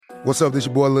What's up, this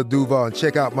your boy Lil Duval, and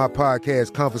check out my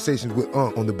podcast, Conversations with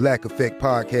Unc, on the Black Effect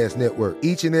Podcast Network.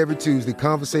 Each and every Tuesday,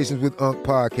 Conversations with Unc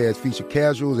podcast feature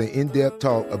casuals and in-depth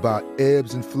talk about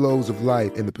ebbs and flows of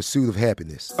life and the pursuit of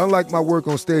happiness. Unlike my work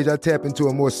on stage, I tap into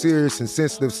a more serious and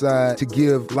sensitive side to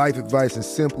give life advice and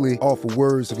simply offer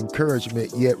words of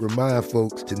encouragement, yet remind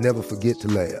folks to never forget to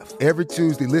laugh. Every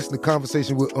Tuesday, listen to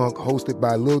Conversations with Unc, hosted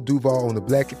by Lil Duval on the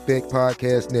Black Effect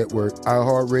Podcast Network,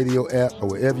 iHeartRadio app, or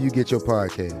wherever you get your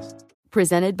podcasts.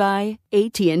 Presented by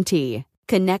AT&T.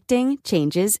 Connecting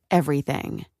changes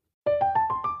everything.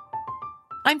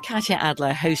 I'm Katya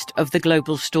Adler, host of The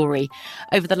Global Story.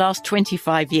 Over the last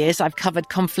 25 years, I've covered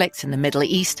conflicts in the Middle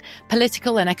East,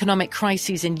 political and economic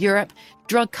crises in Europe,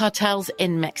 drug cartels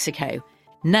in Mexico.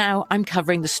 Now I'm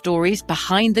covering the stories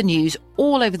behind the news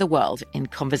all over the world in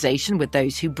conversation with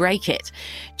those who break it.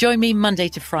 Join me Monday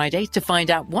to Friday to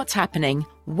find out what's happening,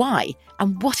 why,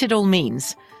 and what it all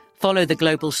means. Follow The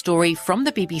Global Story from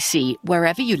the BBC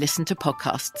wherever you listen to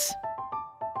podcasts.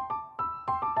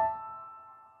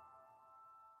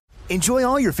 Enjoy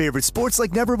all your favorite sports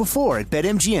like never before at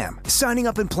BetMGM. Signing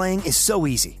up and playing is so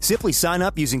easy. Simply sign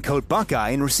up using code Buckeye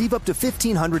and receive up to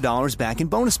 $1,500 back in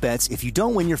bonus bets if you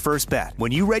don't win your first bet.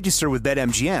 When you register with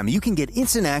BetMGM, you can get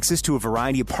instant access to a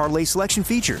variety of parlay selection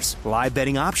features, live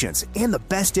betting options, and the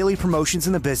best daily promotions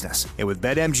in the business. And with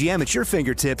BetMGM at your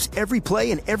fingertips, every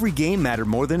play and every game matter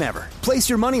more than ever. Place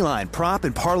your moneyline, prop,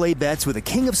 and parlay bets with the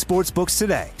king of sportsbooks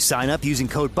today. Sign up using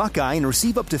code Buckeye and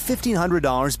receive up to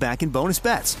 $1,500 back in bonus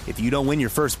bets if you don't win your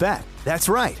first bet. That's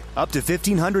right, up to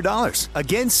 $1,500.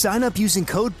 Again, sign up using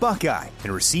code Buckeye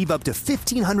and receive up to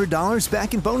 $1,500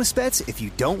 back in bonus bets if you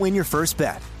don't win your first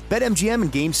bet. BetMGM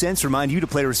and GameSense remind you to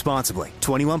play responsibly.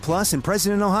 21 plus and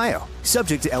present in Ohio.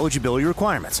 Subject to eligibility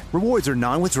requirements. Rewards are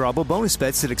non-withdrawable bonus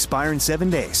bets that expire in 7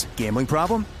 days. Gambling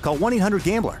problem? Call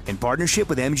 1-800-GAMBLER in partnership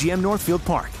with MGM Northfield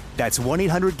Park. That's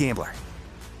 1-800-GAMBLER.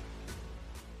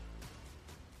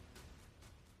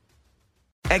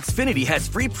 Xfinity has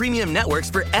free premium networks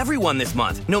for everyone this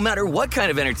month, no matter what kind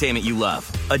of entertainment you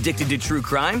love. Addicted to true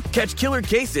crime? Catch killer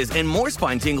cases and more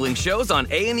spine-tingling shows on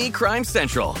A&E Crime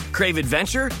Central. Crave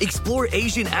adventure? Explore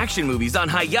Asian action movies on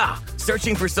Hi-YAH.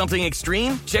 Searching for something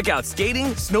extreme? Check out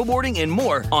skating, snowboarding, and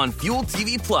more on Fuel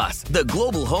TV Plus, the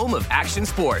global home of action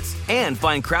sports. And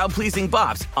find crowd-pleasing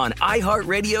bops on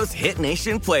iHeartRadio's Hit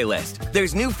Nation playlist.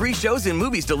 There's new free shows and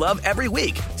movies to love every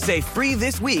week. Say free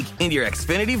this week in your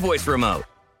Xfinity voice remote.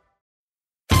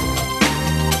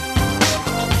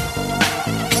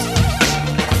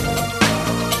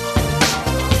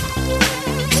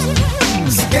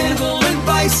 Scandal and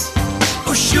vice,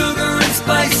 or sugar and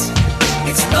spice.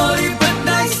 It's naughty but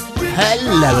nice.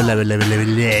 Hello.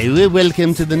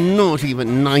 Welcome to the Naughty But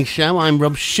Nice Show. I'm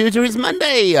Rob Shooter. It's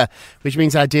Monday, which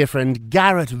means our dear friend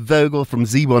Garrett Vogel from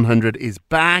Z100 is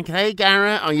back. Hey,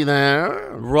 Garrett, are you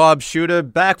there? Rob Shooter,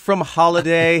 back from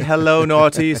holiday. Hello,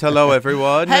 naughties. Hello,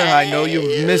 everyone. Hey, I know you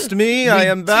missed me. I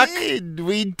am back.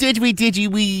 We did. You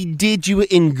were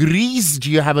in Greece. Do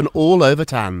you have an all-over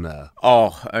tan there?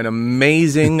 Oh, an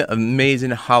amazing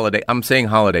holiday. I'm saying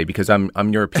holiday because I'm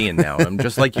European now. I'm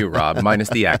just like you, Rob, minus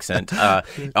the accent.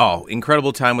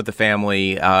 Incredible time with the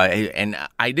family. And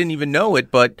I didn't even know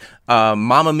it, but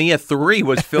Mamma Mia 3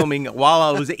 was filming while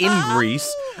I was in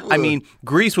Greece. I mean,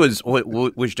 Greece was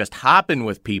just hopping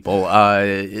with people.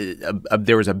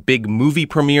 There was a big movie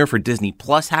premiere for Disney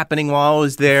Plus happening while I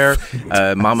was there.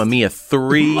 Mamma Mia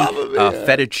 3,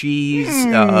 feta cheese.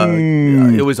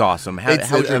 It was awesome. How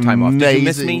was your time off? Did you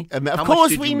miss me? Of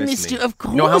course we missed you. Of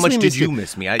course. No, how much did you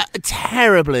miss me?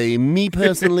 Terribly. Me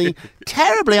personally,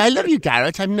 terribly. I love you,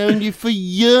 Garrett. I've known you for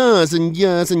years and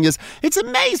years and years. It's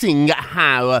amazing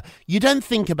how you don't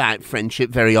think about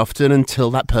friendship very often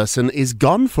until that person is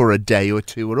gone for a day or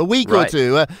two or a week or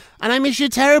two. And I miss you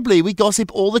terribly. We gossip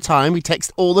all the time. We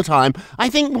text all the time. I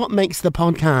think what makes the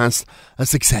podcast a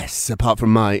success, apart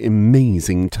from my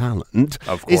amazing talent,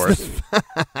 of course,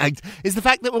 is the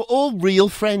fact that we're all real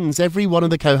friends. Every one of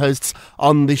the co-hosts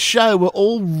on this show, we're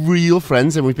all real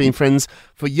friends, and we've been friends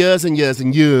for years and years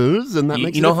and years, and that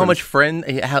makes you know how much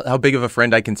how big of a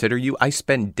friend I consider you? I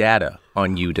spend data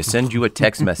on you to send you a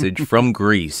text message from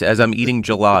Greece as I'm eating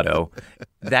gelato.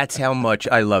 That's how much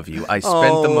I love you. I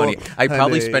spent the money. I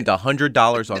probably spent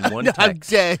 $100 on one text. How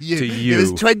dare you? To you. It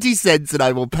was 20 cents and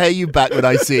I will pay you back when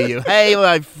I see you. Hey,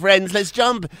 my friends, let's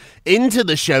jump into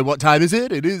the show. What time is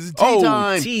it? It is tea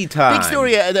time. Tea time. Big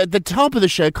story at the top of the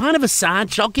show. Kind of a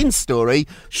sad, shocking story.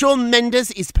 Shawn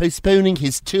Mendes is postponing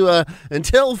his tour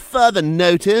until further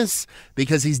notice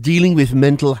because he's dealing with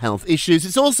mental health issues.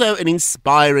 It's also an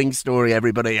inspiring story story,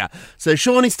 everybody. So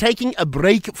Sean is taking a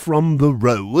break from the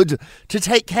road to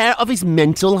take care of his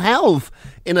mental health.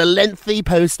 In a lengthy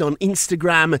post on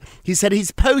Instagram, he said he's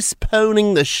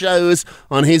postponing the shows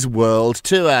on his world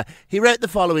tour. He wrote the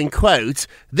following quote,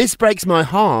 "This breaks my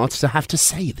heart to have to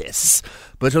say this,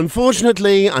 but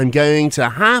unfortunately I'm going to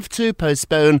have to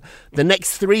postpone the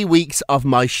next 3 weeks of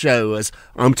my shows.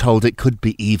 I'm told it could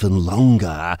be even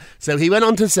longer." So he went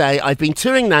on to say, "I've been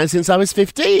touring now since I was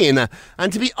 15,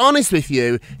 and to be honest with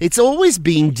you, it's always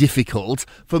been difficult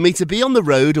for me to be on the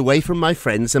road away from my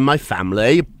friends and my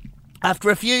family.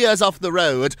 After a few years off the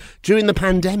road during the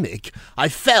pandemic, I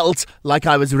felt like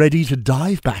I was ready to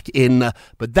dive back in,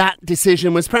 but that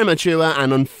decision was premature,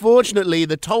 and unfortunately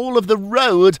the toll of the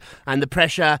road and the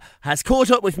pressure has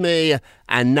caught up with me,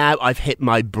 and now I've hit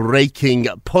my breaking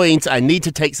point. I need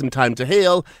to take some time to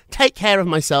heal, take care of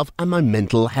myself and my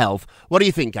mental health." What do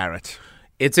you think, Garrett?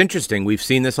 It's interesting. We've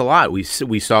seen this a lot. We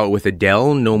saw it with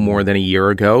Adele no more than a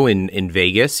year ago in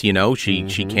Vegas. You know, she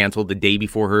canceled the day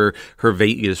before her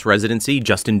Vegas residency.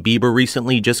 Justin Bieber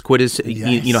recently just quit his,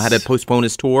 had to postpone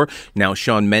his tour. Now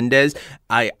Shawn Mendes.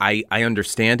 I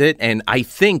understand it, and I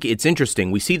think it's interesting.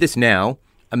 We see this now.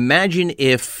 Imagine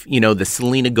if, the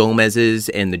Selena Gomez's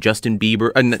and the Justin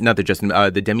Bieber,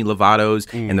 the Demi Lovatos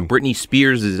and the Britney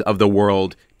Spearses of the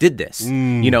world did this.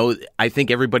 I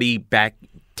think everybody back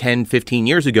 10, 15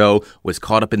 years ago was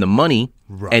caught up in the money,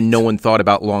 and no one thought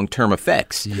about long-term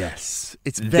effects. Yes.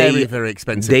 It's very, very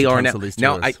expensive to cancel these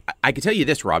tours. Now, I can tell you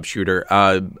this, Rob Shooter.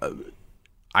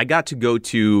 I got to go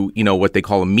to, what they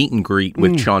call a meet and greet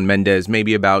with Shawn Mendes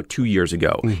maybe about 2 years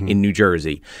ago in New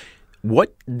Jersey.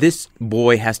 What this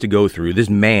boy has to go through, this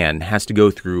man has to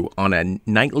go through on a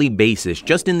nightly basis,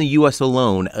 just in the U.S.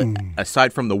 alone,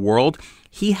 aside from the world,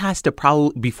 he has to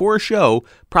probably, before a show,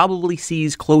 probably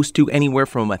sees close to anywhere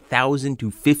from 1,000 to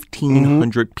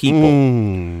 1,500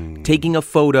 people taking a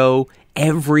photo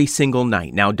every single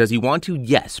night. Now, does he want to?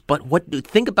 Yes. But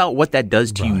think about what that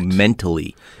does to you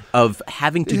mentally, of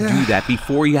having to do that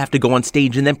before you have to go on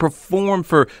stage and then perform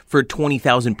for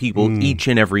 20,000 people each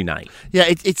and every night. Yeah,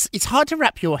 it's hard to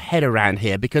wrap your head around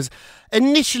here, because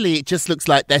initially it just looks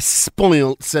like they're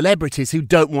spoiled celebrities who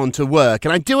don't want to work.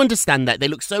 And I do understand that. They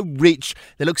look so rich,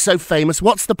 they look so famous.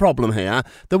 What's the problem here?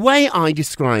 The way I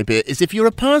describe it is, if you're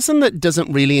a person that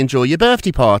doesn't really enjoy your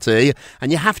birthday party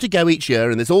and you have to go each year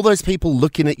and there's all those people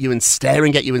looking at you and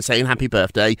staring at you and saying happy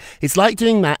birthday, it's like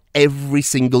doing that every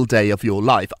single day of your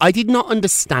life. I did not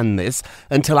understand this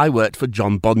until I worked for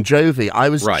John Bon Jovi. I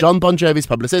was John Bon Jovi's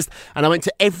publicist, and I went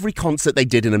to every concert they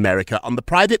did in America on the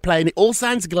private plane. It all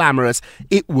sounds glamorous.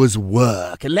 It was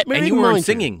work. And let me you weren't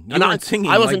singing. You weren't singing.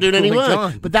 I wasn't doing any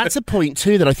work. But that's a point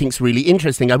too that I think is really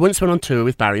interesting. I once went on tour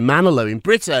with Barry Manilow in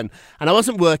Britain, and I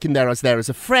wasn't working there. I was there as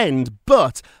a friend,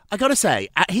 but I got to say,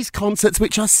 at his concerts,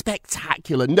 which are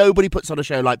spectacular, nobody puts on a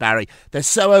show like Barry. They're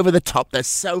so over the top. They're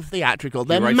so theatrical.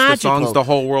 They're magical. The songs the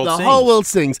whole world sings. The whole world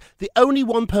sings. The only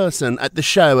one person at the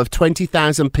show of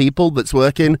 20,000 people that's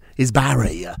working is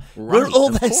Barry. We're all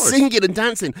there singing and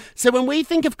dancing. So when we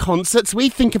think of concerts, we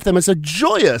think of them as a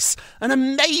joyous, an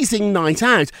amazing night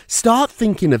out. Start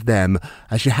thinking of them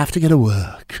as you have to go to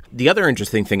work. The other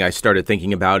interesting thing I started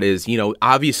thinking about is,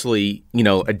 obviously,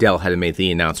 Adele had made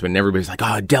the announcement, and everybody's like,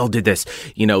 oh, Adele did this,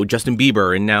 Justin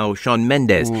Bieber and now Shawn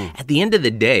Mendes. At the end of the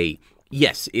day,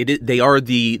 yes, they are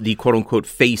the quote unquote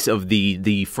face of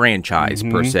the franchise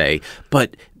per se,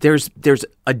 but there's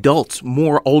adults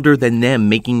more older than them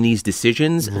making these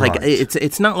decisions. Like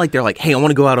it's not like they're like, hey, I want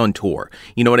to go out on tour.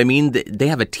 You know what I mean? They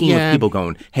have a team of people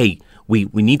going, hey, we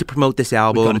need to promote this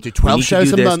album. We've got to do 12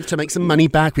 shows a month to make some money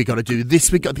back. We've got to do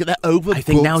this. We've got to get that overbooked. I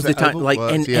think now's the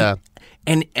time.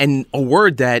 And a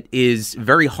word that is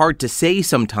very hard to say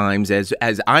sometimes, as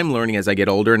I'm learning as I get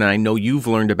older, and I know you've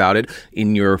learned about it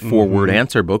in your 4-word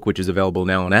answer book, which is available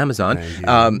now on Amazon.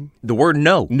 The word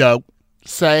no. No.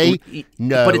 Say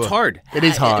no. But it's hard. It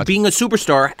is hard. Being a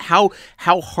superstar,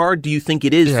 how hard do you think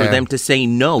it is for them to say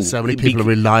no? So many people are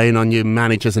relying on you,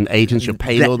 managers and agents. You're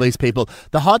paying all these people.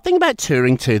 The hard thing about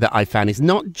touring too that I found is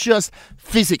not just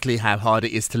physically how hard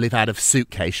it is to live out of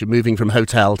suitcase. You're moving from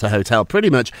hotel to hotel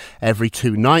pretty much every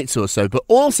 2 nights or so, but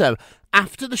also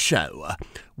after the show,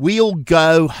 we all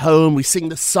go home, we sing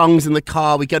the songs in the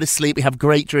car, we go to sleep, we have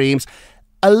great dreams.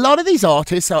 A lot of these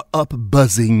artists are up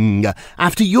buzzing.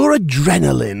 After your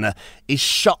adrenaline is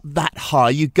shot that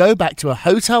high, you go back to a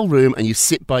hotel room and you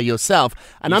sit by yourself.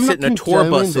 And I'm sit not in a tour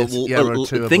bus.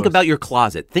 condoning Think about your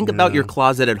closet. Think about your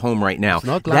closet at home right now.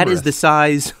 That is the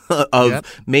size of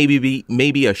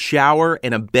maybe a shower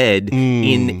and a bed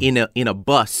in a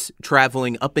bus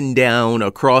traveling up and down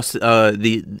across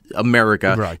the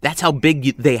America. Right. That's how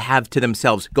big they have to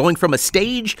themselves. Going from a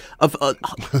stage of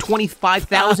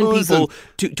 25,000 people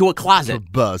to a closet.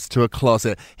 To a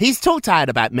closet. He's talked out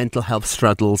about mental health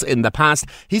struggles in the past.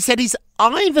 He said he's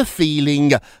either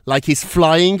feeling like he's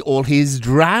flying or he's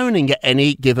drowning at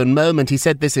any given moment. He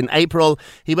said this in April.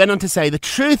 He went on to say, the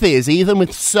truth is, even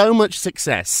with so much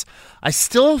success, I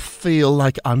still feel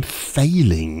like I'm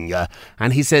failing.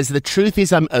 And he says, the truth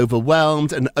is I'm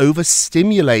overwhelmed and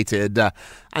overstimulated.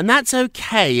 And that's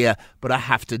okay, but I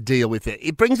have to deal with it.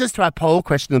 It brings us to our poll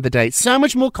question of the day. It's so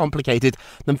much more complicated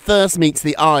than first meets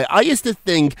the eye. I used to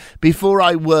think, before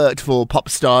I worked for pop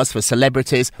stars, for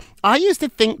celebrities, I used to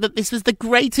think that this was the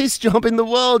greatest job in the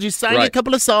world. You sang a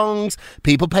couple of songs,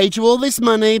 people paid you all this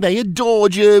money, they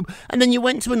adored you, and then you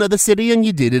went to another city and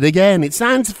you did it again. It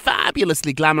sounds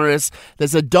fabulously glamorous.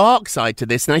 There's a dark side to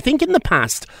this, and I think in the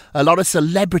past, a lot of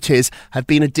celebrities have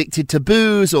been addicted to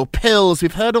booze or pills.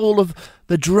 We've heard all of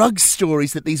the drug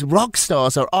stories that these rock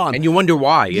stars are on. And you wonder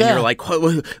why. And you're like,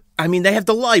 I mean, they have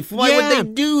the life. Why would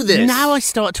they do this? Now I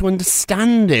start to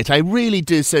understand it. I really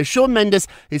do. So Shawn Mendes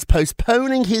is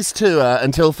postponing his tour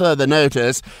until further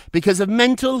notice because of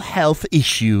mental health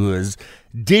issues.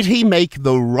 Did he make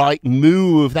the right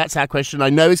move? That's our question. I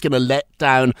know he's going to let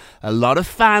down a lot of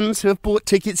fans who have bought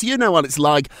tickets. You know what it's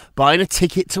like, buying a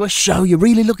ticket to a show. You're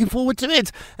really looking forward to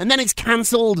it, and then it's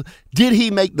cancelled. Did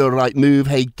he make the right move?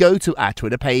 Hey, go to our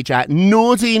Twitter page at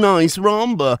Naughty Nice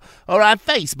Romb or our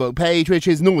Facebook page, which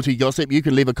is Naughty Gossip. You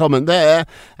can leave a comment there,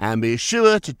 and be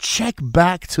sure to check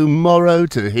back tomorrow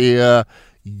to hear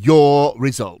your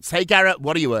results. Hey, Garrett,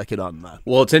 what are you working on, though?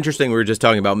 Well, it's interesting. We were just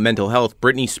talking about mental health.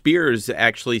 Britney Spears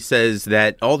actually says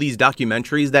that all these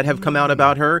documentaries that have come out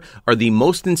about her are the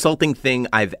most insulting thing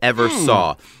I've ever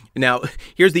saw. Now,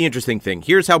 here's the interesting thing.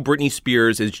 Here's how Britney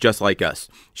Spears is just like us.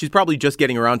 She's probably just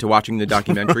getting around to watching the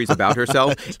documentaries about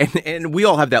herself. And we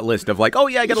all have that list of like, oh,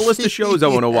 yeah, I got a list of shows I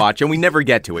want to watch. And we never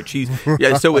get to it.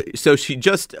 So she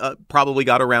just probably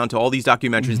got around to all these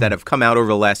documentaries that have come out over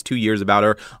the last 2 years about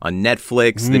her on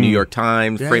Netflix, the New York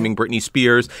Times, Framing Britney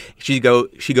Spears. She goes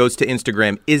to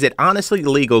Instagram. Is it honestly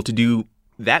illegal to do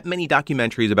that many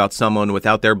documentaries about someone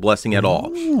without their blessing at all,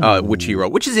 which she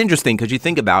wrote, which is interesting because you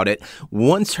think about it.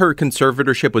 Once her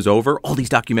conservatorship was over, all these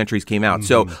documentaries came out.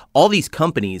 So all these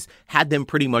companies had them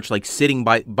pretty much like sitting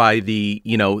by the,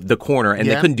 the corner, and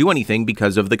they couldn't do anything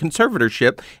because of the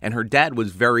conservatorship. And her dad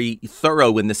was very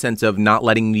thorough in the sense of not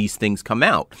letting these things come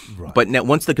out. Right. But now,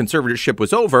 once the conservatorship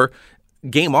was over,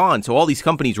 game on. So all these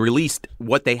companies released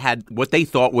what they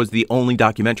thought was the only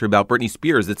documentary about Britney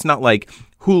Spears. It's not like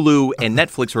Hulu and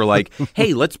Netflix were like,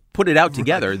 hey, let's put it out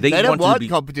together. They don't want to be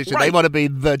competition. Right. They want to be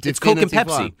the definitive. It's Coke and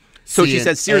Pepsi. One. So she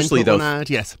says, seriously, though.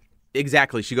 Yes.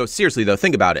 Exactly. She goes, seriously, though,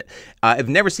 think about it. I've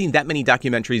never seen that many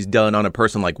documentaries done on a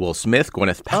person like Will Smith,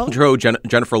 Gwyneth Paltrow,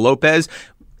 Jennifer Lopez.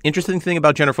 Interesting thing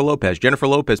about Jennifer Lopez. Jennifer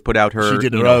Lopez put out her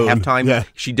halftime. Yeah.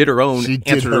 She did her own,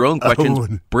 answered her own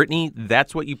questions. Britney,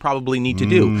 that's what you probably need to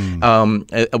do.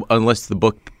 Unless the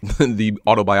book, the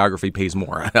autobiography pays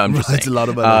more. I'm just saying. It's a lot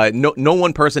of money. No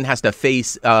one person has to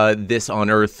face this on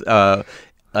earth.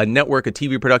 A network, a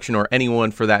TV production, or anyone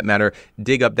for that matter,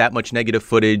 dig up that much negative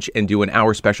footage and do an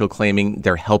hour special claiming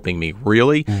they're helping me.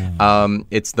 Really?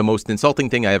 It's the most insulting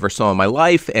thing I ever saw in my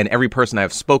life, and every person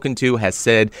I've spoken to has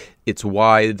said it's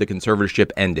why the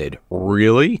conservatorship ended.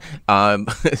 Really?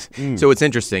 So it's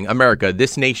interesting. America,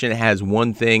 this nation has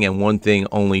one thing and one thing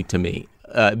only to me,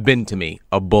 been to me,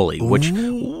 a bully,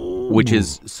 which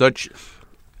is such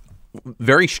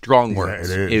very strong words,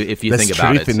 if you think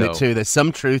about it. There's truth in it, too. There's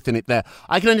some truth in it there.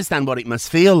 I can understand what it must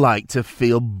feel like to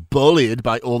feel bullied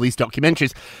by all these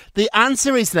documentaries. The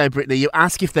answer is, though, Brittany, you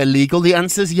ask if they're legal. The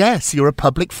answer is yes. You're a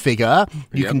public figure.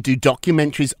 You can do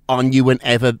documentaries on you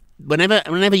whenever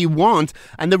you want.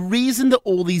 And the reason that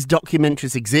all these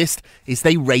documentaries exist is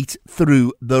they rate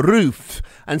through the roof.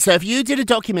 And so if you did a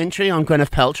documentary on Gwyneth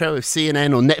Paltrow, if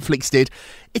CNN or Netflix did,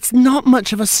 it's not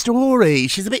much of a story.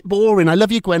 She's a bit boring. I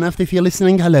love you, Gwyneth, if you're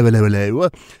listening. Hello, hello, hello.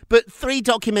 But 3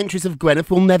 documentaries of Gwyneth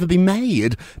will never be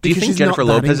made. Do you think Jennifer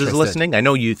Lopez is listening? I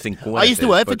know you think Gwyneth I used to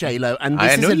work for J-Lo, and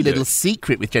this is a little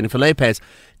secret with Jennifer Lopez.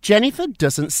 Jennifer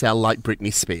doesn't sell like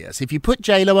Britney Spears. If you put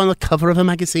J-Lo on the cover of a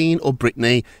magazine or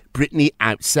Britney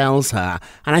outsells her.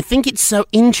 And I think it's so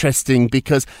interesting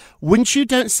because once you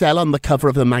don't sell on the cover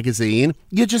of the magazine,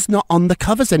 you're just not on the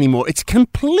covers anymore. It's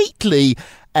completely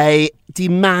a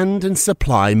demand and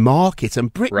supply market.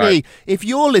 And Britney, if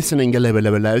you're listening,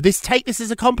 hello, take this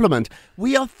as a compliment.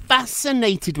 We are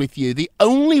fascinated with you. The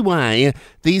only way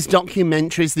these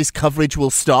documentaries, this coverage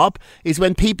will stop is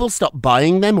when people stop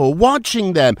buying them or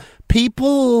watching them.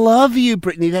 People love you,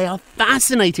 Britney. They are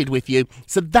fascinated with you.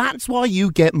 So that's why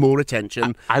you get more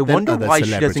attention. I wonder why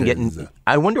she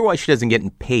doesn't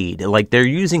get paid. Like, they're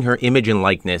using her image and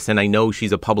likeness, and I know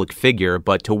she's a public figure,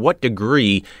 but to what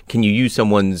degree can you use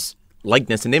someone's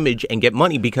likeness and image and get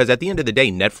money? Because at the end of the day,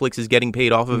 Netflix is getting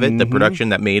paid off of it, the production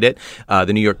that made it,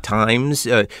 the New York Times,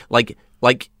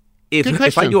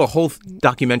 If I do a whole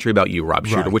documentary about you, Rob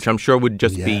Shuter, which I'm sure would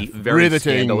just be very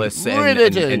scandalous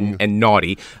and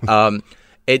naughty,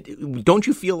 don't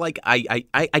you feel like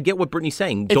I get what Brittany's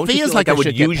saying? Don't it feels you feel like I would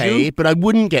should get use paid, you? but I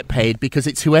wouldn't get paid because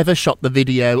it's whoever shot the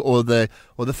video or the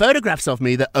photographs of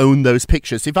me that own those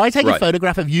pictures. If I take a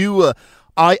photograph of you,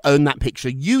 I own that picture.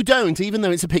 You don't, even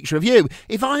though it's a picture of you.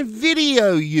 If I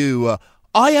video you,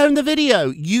 I own the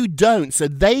video. You don't. So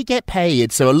they get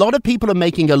paid. So a lot of people are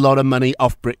making a lot of money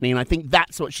off Britney, and I think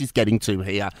that's what she's getting to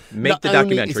here. Make the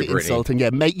documentary, Britney.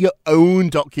 Insulting, make your own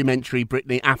documentary,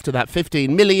 Britney, after that $15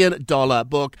 million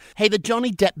book. Hey, the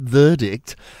Johnny Depp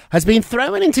verdict has been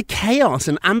thrown into chaos,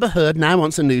 and Amber Heard now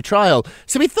wants a new trial.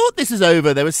 So we thought this is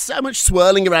over. There was so much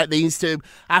swirling about these two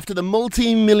after the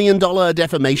multi-million-dollar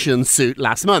defamation suit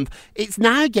last month. It's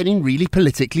now getting really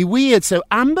politically weird. So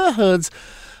Amber Heard's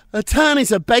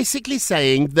attorneys are basically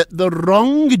saying that the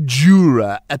wrong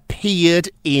juror appeared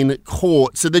in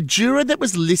court. So the juror that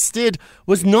was listed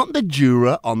was not the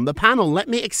juror on the panel. Let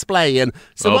me explain.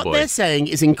 So what they're saying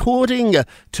is, according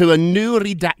to a new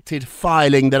redacted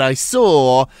filing that I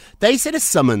saw, they said a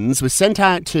summons was sent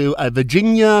out to a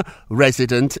Virginia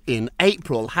resident in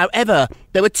April. However,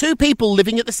 there were 2 people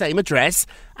living at the same address,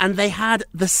 and they had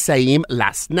the same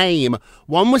last name.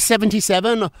 One was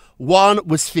 77, one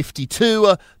was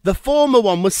 52. The former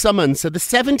one was summoned. So the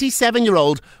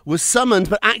 77-year-old was summoned,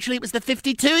 but actually it was the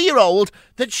 52-year-old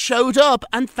that showed up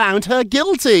and found her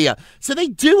guilty. So they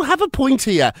do have a point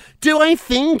here. Do I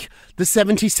think the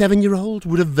 77-year-old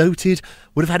would have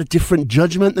had a different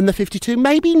judgment than the 52?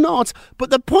 Maybe not.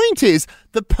 But the point is,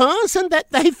 the person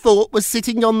that they thought was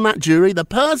sitting on that jury, the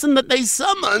person that they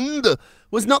summoned,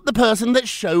 was not the person that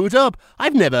showed up.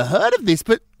 I've never heard of this,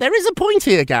 but there is a point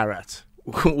here, Garrett.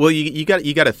 Well, you got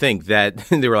to think that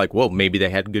they were like, well, maybe they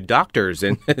had good doctors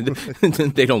and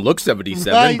they don't look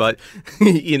 77, right. But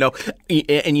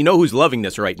and you know who's loving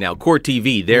this right now? Court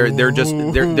TV. They're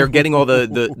getting all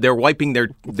they're wiping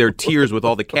their tears with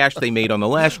all the cash they made on the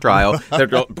last trial. They're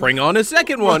bring on a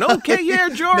second one. Okay, yeah,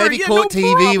 George. Maybe Court TV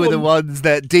problem. were the ones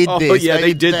that did this. Oh yeah,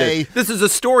 they did this. This is a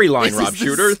storyline, Rob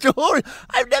Shuter. Story.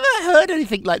 I've never heard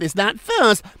anything like this. Now, at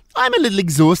first, I'm a little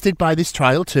exhausted by this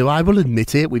trial too, I will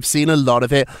admit it. We've seen a lot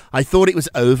of it. I thought it was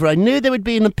over. I knew there would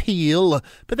be an appeal,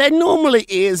 but there normally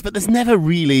is, but there's never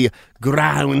really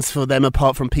grounds for them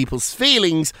apart from people's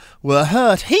feelings were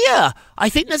hurt. Here, I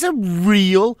think there's a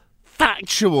real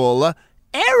factual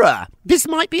error. This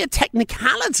might be a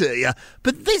technicality,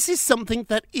 but this is something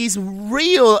that is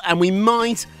real, and we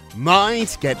might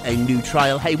get a new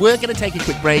trial. Hey, we're going to take a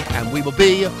quick break, and we will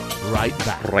be right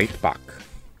back. Right back.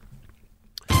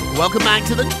 Welcome back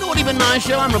to the Naughty But Nice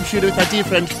Show. I'm Rob Shuter with our dear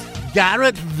friend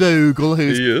Garrett Vogel,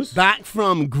 who's back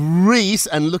from Greece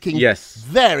and looking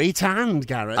very tanned,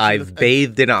 Garrett. I've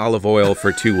bathed in olive oil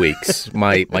for 2 weeks.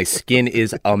 My skin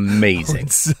is amazing. Oh,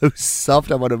 it's so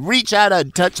soft. I want to reach out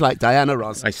and touch like Diana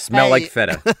Ross. I smell like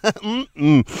feta. Very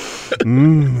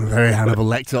Hannibal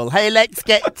Lecter. Hey, let's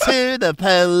get to the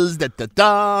polls.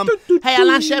 Hey, our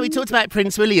last show we talked about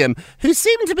Prince William, who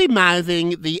seemed to be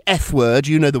mouthing the F word.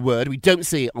 You know the word. We don't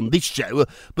see it on this show,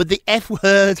 but the F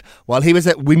word while he was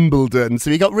at Wimbledon. So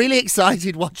he got really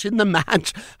excited watching the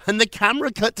match, and the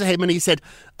camera cut to him and he said,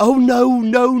 "Oh, no,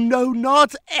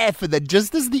 not F." And then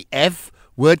just as the F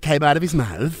word came out of his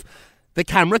mouth, the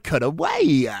camera cut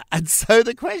away. And so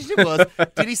the question was,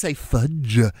 did he say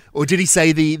fudge or did he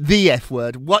say the F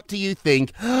word? What do you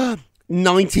think?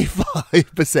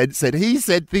 95% said he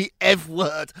said the F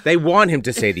word. They want him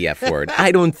to say the F word.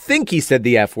 I don't think he said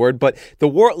the F word, but the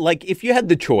word, like, if you had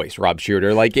the choice, Rob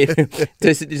Shooter, like,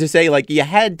 to say, like, you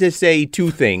had to say two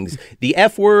things, the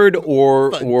F word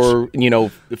or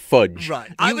fudge.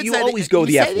 Right. You always go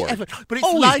the F word. But it's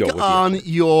always like on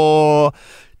your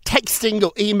texting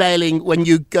or emailing, when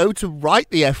you go to write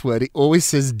the F word, it always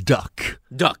says duck.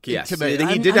 Duck, yes.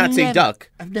 He did not say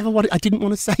duck. I didn't want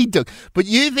to say duck. But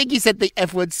you think he said the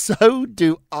F word, so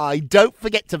do I. Don't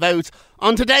forget to vote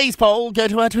on today's poll. Go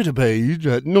to our Twitter page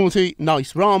at Naughty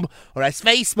Nice Rob, or our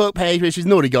Facebook page, which is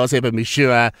Naughty Gossip, and be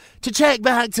sure to check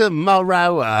back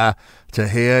tomorrow to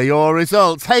hear your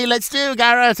results. Hey, let's do,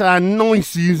 Garrett, our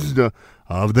nicest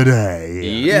of the day.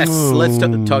 Yes, let's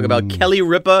talk about Kelly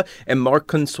Ripa and Mark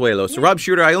Consuelo. So, Rob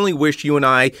Shooter, I only wish you and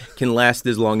I can last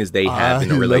as long as they have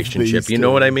in a relationship. You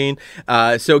know what I mean?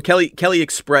 So Kelly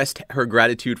expressed her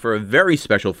gratitude for a very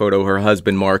special photo her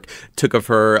husband Mark took of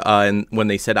her when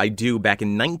they said "I do" back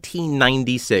in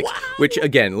 1996. Wow. Which,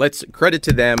 again, let's credit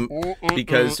to them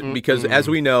because as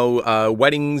we know,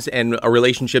 weddings and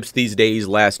relationships these days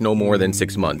last no more than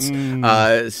 6 months.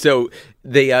 So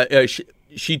they.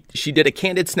 She did a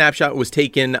candid snapshot. It was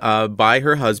taken by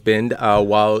her husband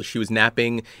while she was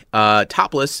napping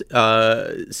topless,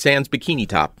 sans bikini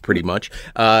top, pretty much.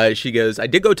 She goes, "I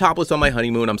did go topless on my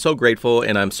honeymoon. I'm so grateful,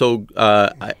 and I'm so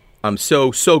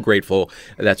grateful."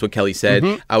 That's what Kelly said.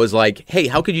 Mm-hmm. I was like, "Hey,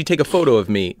 how could you take a photo of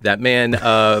me?" That man,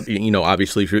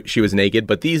 obviously she was naked,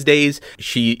 but these days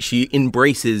she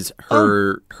embraces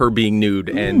her being nude,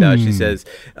 and she says,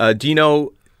 "Do you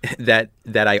know that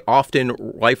I often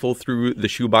rifle through the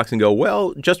shoebox and go,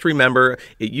 well, just remember,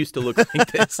 it used to look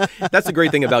like this." That's the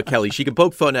great thing about Kelly. She can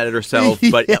poke fun at it herself,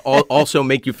 but also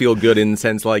make you feel good in the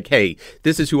sense like, hey,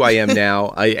 this is who I am now,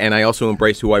 and I also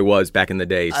embrace who I was back in the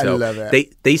day. So I love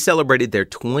it. They celebrated their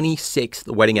 26th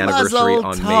wedding anniversary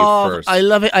on May 1st. I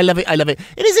love it.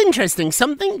 It is interesting.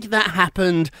 Something that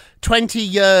happened 20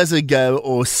 years ago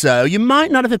or so, you might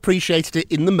not have appreciated it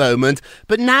in the moment,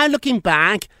 but now looking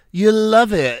back, you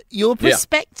love it. Your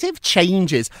perspective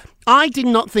changes. I did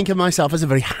not think of myself as a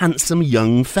very handsome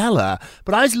young fella,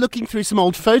 but I was looking through some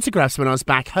old photographs when I was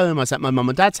back home. I was at my mum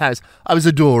and dad's house. I was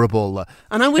adorable.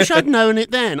 And I wish I'd known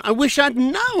it then. I wish I'd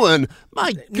known.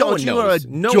 My God, you are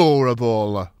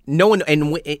adorable. No one,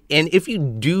 and if you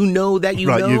do know that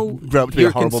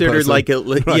you're considered person. like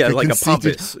a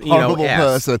pompous, horrible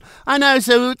person. I know.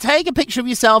 So take a picture of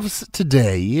yourselves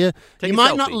today. You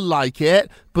might not like it,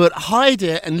 but hide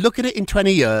it and look at it in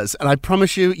 20 years, and I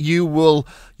promise you, you will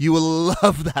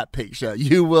love that picture.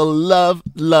 You will love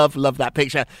that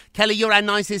picture. Kelly, you're our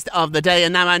nicest of the day,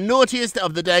 and now our naughtiest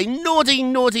of the day.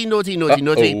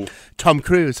 Naughty. Tom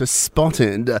Cruise was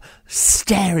spotted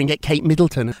staring at Kate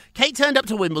Middleton. Kate turned up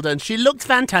to Wimbledon. She looked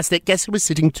fantastic. Guess who was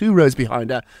sitting 2 rows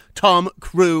behind her? Tom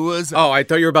Cruise. Oh, I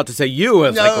thought you were about to say you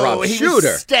as like Rob Shooter. No, he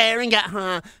was staring at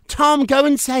her. Tom, go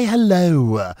and say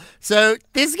hello. So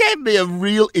this gave me a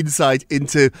real insight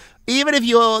into, even if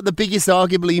you're the biggest,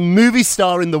 arguably, movie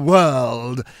star in the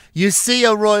world, you see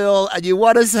a royal and you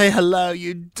want to say hello,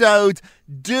 you don't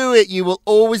do it. You will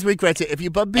always regret it if you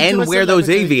bump into and wear those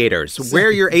aviators.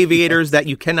 Wear your aviators that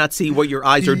you cannot see what your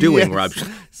eyes are doing, Rob.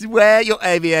 Wear your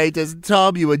aviators.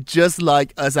 Tom, you are just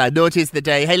like us. I noticed the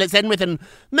day. Hey, let's end with a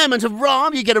moment of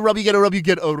Rob. You get a Rob, you get a Rob, you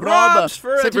get a Rob. Robs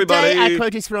for everybody. Today our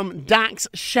quote is from Dax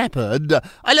Shepard.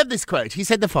 I love this quote. He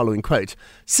said the following, quote,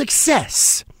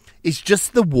 "Success is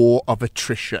just the war of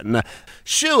attrition.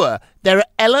 Sure, there are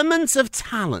elements of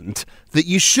talent that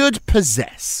you should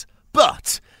possess,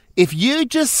 but if you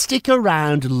just stick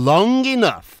around long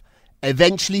enough,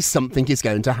 eventually something is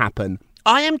going to happen.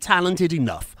 I am talented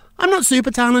enough. I'm not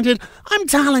super talented. I'm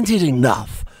talented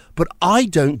enough, but I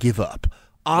don't give up.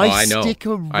 I stick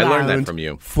around I learned that from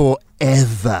you.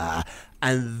 Forever.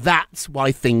 And that's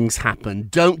why things happen.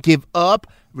 Don't give up.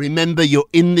 Remember, you're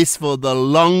in this for the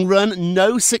long run.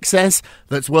 No success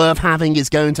that's worth having is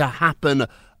going to happen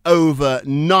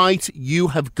overnight. You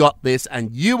have got this,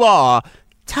 and you are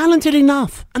talented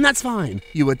enough, and that's fine.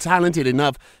 You were talented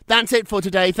enough. That's it for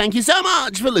today. Thank you so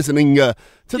much for listening to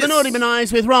the Naughty But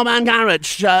Nice with Rob and Garrett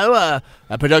show,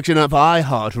 a production of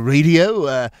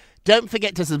iHeartRadio. Don't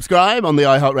forget to subscribe on the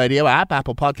iHeartRadio app,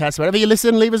 Apple Podcasts, wherever you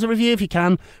listen. Leave us a review if you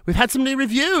can. We've had some new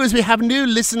reviews. We have new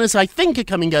listeners, I think, are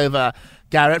coming over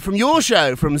Garrett from your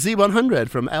show, from Z100,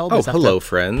 from Elvis. Oh, hello,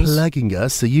 friends. Plugging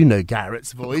us, so you know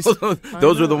Garrett's voice.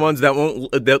 Those are the ones that won't.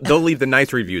 They'll leave the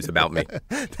nice reviews about me.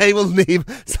 They will leave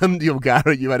some.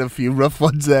 Garrett, you had a few rough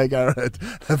ones there, Garrett.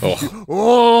 A few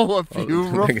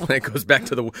rough ones. That goes back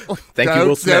to the. Thank you,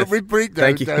 Will Smith. Don't bring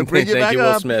Thank you,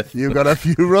 Will Smith. You got a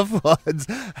few rough ones.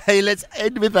 Hey, let's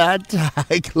end with our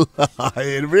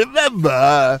tagline.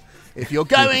 Remember, if you're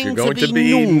going to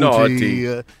be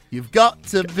naughty, you've got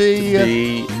to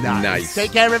be nice.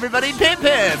 Take care, everybody. Pip,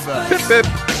 pip. Pip, pip.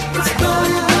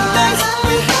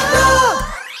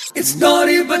 It's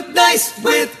naughty but nice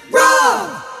with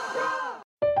Rob.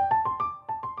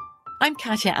 I'm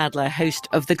Katya Adler, host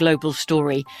of The Global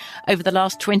Story. Over the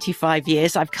last 25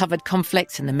 years, I've covered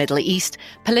conflicts in the Middle East,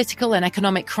 political and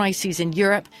economic crises in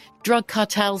Europe, drug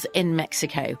cartels in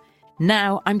Mexico.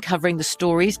 Now I'm covering the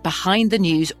stories behind the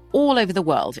news all over the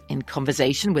world in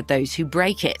conversation with those who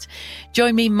break it.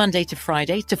 Join me Monday to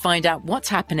Friday to find out what's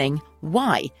happening,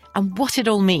 why, and what it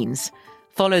all means.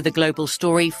 Follow The Global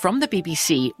Story from the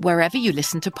BBC wherever you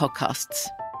listen to podcasts.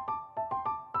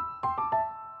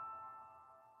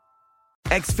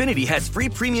 Xfinity has free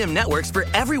premium networks for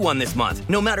everyone this month,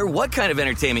 no matter what kind of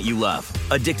entertainment you love.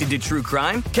 Addicted to true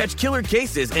crime? Catch killer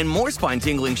cases and more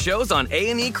spine-tingling shows on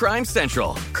A&E Crime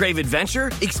Central. Crave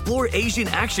adventure? Explore Asian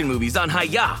action movies on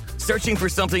Hi-YAH. Searching for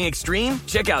something extreme?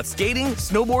 Check out skating,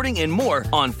 snowboarding, and more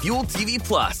on Fuel TV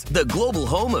Plus, the global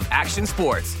home of action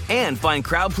sports. And find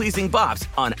crowd-pleasing bops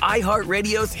on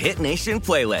iHeartRadio's Hit Nation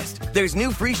playlist. There's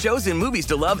new free shows and movies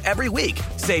to love every week.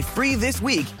 Say free this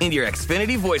week in your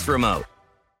Xfinity voice remote.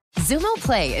 Xumo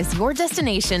Play is your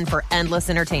destination for endless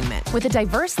entertainment. With a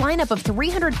diverse lineup of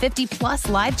 350 plus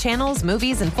live channels,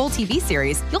 movies, and full TV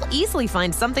series, you'll easily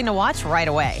find something to watch right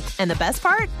away. And the best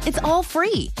part? It's all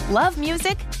free. Love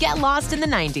music? Get lost in the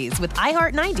 90s with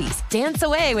iHeart 90s. Dance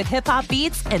away with hip-hop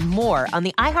beats and more on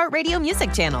the iHeartRadio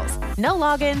music channels. No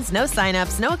logins, no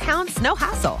signups, no accounts, no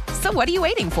hassle. So what are you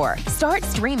waiting for? Start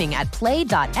streaming at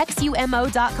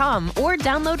play.xumo.com or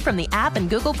download from the app and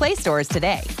Google Play stores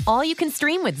today. All you can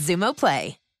stream with Xumo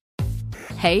Play.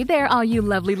 Hey there, all you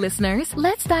lovely listeners.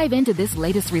 Let's dive into this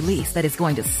latest release that is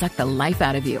going to suck the life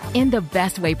out of you in the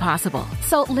best way possible.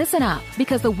 So listen up,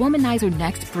 because the Womanizer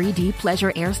Next 3D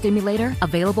Pleasure Air Stimulator,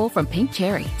 available from Pink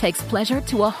Cherry, takes pleasure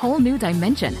to a whole new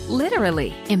dimension,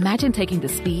 literally. Imagine taking the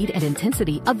speed and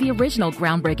intensity of the original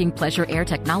groundbreaking Pleasure Air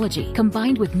technology,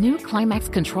 combined with new climax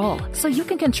control, so you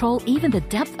can control even the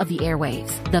depth of the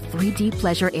airwaves. The 3D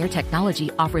Pleasure Air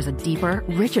technology offers a deeper,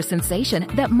 richer sensation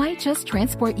that might just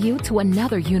transport you to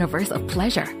another universe of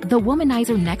pleasure. The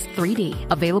Womanizer Next 3D,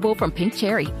 available from Pink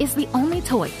Cherry, is the only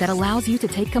toy that allows you to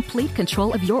take complete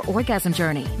control of your orgasm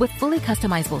journey with fully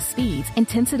customizable speeds,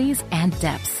 intensities, and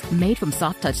depths. Made from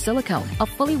soft touch silicone, a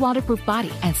fully waterproof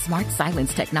body, and smart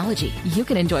silence technology, you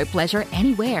can enjoy pleasure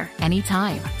anywhere,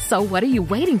 anytime. So what are you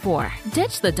waiting for?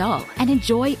 Ditch the doll and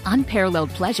enjoy unparalleled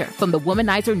pleasure from the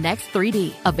Womanizer Next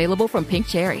 3D, available from Pink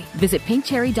Cherry. Visit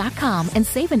pinkcherry.com and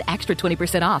save an extra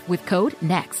 20% off with code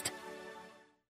NEXT.